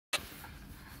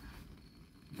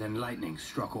Then lightning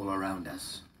struck all around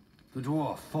us. The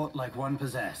dwarf fought like one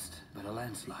possessed, but a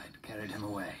landslide carried him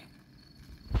away.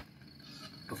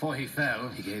 Before he fell,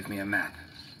 he gave me a map,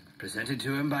 presented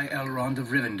to him by Elrond of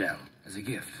Rivendell as a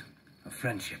gift of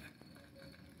friendship.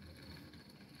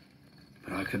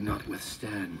 But I could not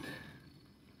withstand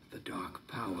the dark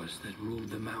powers that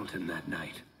ruled the mountain that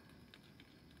night.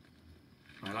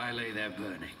 While I lay there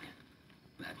burning,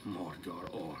 that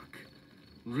Mordor orc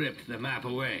ripped the map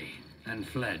away and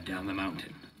fled down the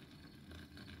mountain.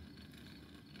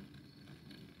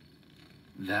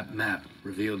 That map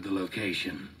revealed the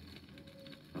location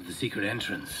of the secret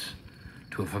entrance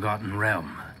to a forgotten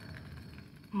realm.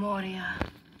 Moria.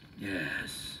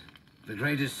 Yes, the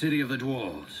greatest city of the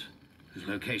dwarves, whose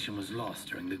location was lost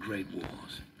during the Great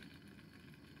Wars.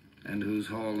 And whose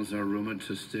halls are rumored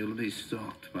to still be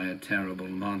stalked by a terrible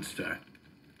monster.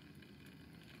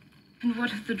 And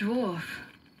what of the dwarf?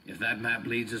 If that map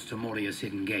leads us to Moria's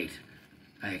hidden gate,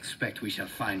 I expect we shall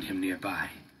find him nearby.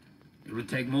 It would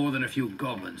take more than a few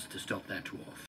goblins to stop that dwarf.